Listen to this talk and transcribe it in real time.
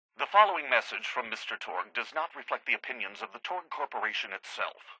following message from Mr. Torgue does not reflect the opinions of the Torgue Corporation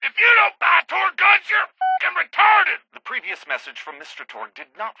itself. If you don't buy Torgue guns, you're f***ing retarded! The previous message from Mr. Torgue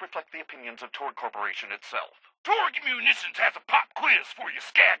did not reflect the opinions of Torgue Corporation itself. Torgue Munitions has a pop quiz for you,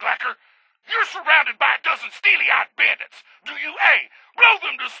 skaglacker. You're surrounded by a dozen steely-eyed bandits. Do you A, blow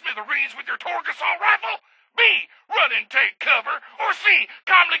them to smithereens with your Torgue assault rifle? B, run and take cover? Or C,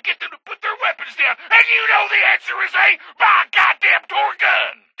 calmly get them to put their weapons down? And you know the answer is A, buy a goddamn Torgue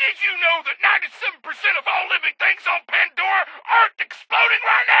gun! Did you know that 97% of all living things on Pandora aren't exploding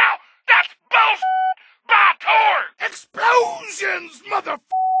right now? That's bullshit! Buy Torgue! Explosions,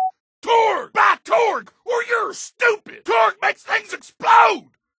 Torgue! Buy Torgue, or you're stupid! Torgue makes things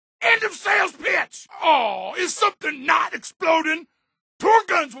explode! End of sales pitch! Oh, is something not exploding? Torgue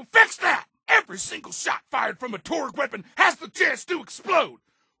guns will fix that! Every single shot fired from a Torgue weapon has the chance to explode.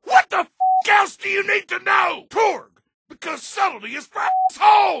 What the else do you need to know? Torgue, because subtlety is for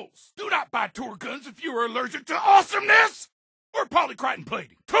assholes. Do not buy Torgue guns if you are allergic to awesomeness or polycritin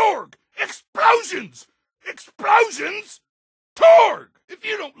plating. Torgue, explosions! Explosions? Torgue! If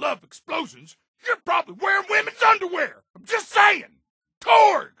you don't love explosions, you're probably wearing women's underwear. I'm just saying.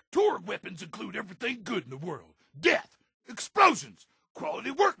 Torgue! Torgue weapons include everything good in the world. Death, explosions,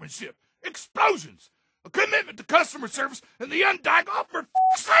 quality workmanship, explosions, a commitment to customer service, and the undying for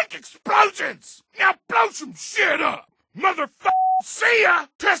f***'s sake explosions! Now blow some shit up! See ya!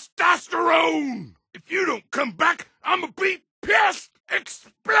 Testosterone! If you don't come back, I'ma be pissed!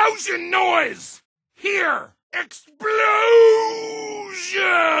 Explosion noise! Here! Explosions!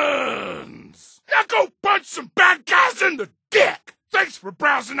 Now go punch some bad guys in the dick! Thanks for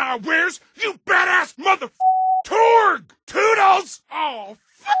browsing our wares, you badass Torgue! Toodles! Oh,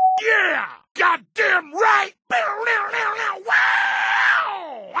 yeah! Goddamn right!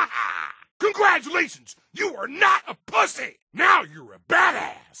 Wow! Congratulations! You are not a pussy! Now you're a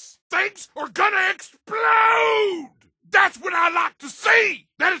badass! Things are gonna explode! That's what I like to see!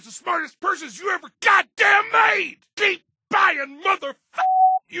 That is the smartest purses you ever goddamn made! Keep buying,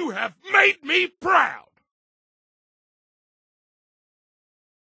 You have made me proud!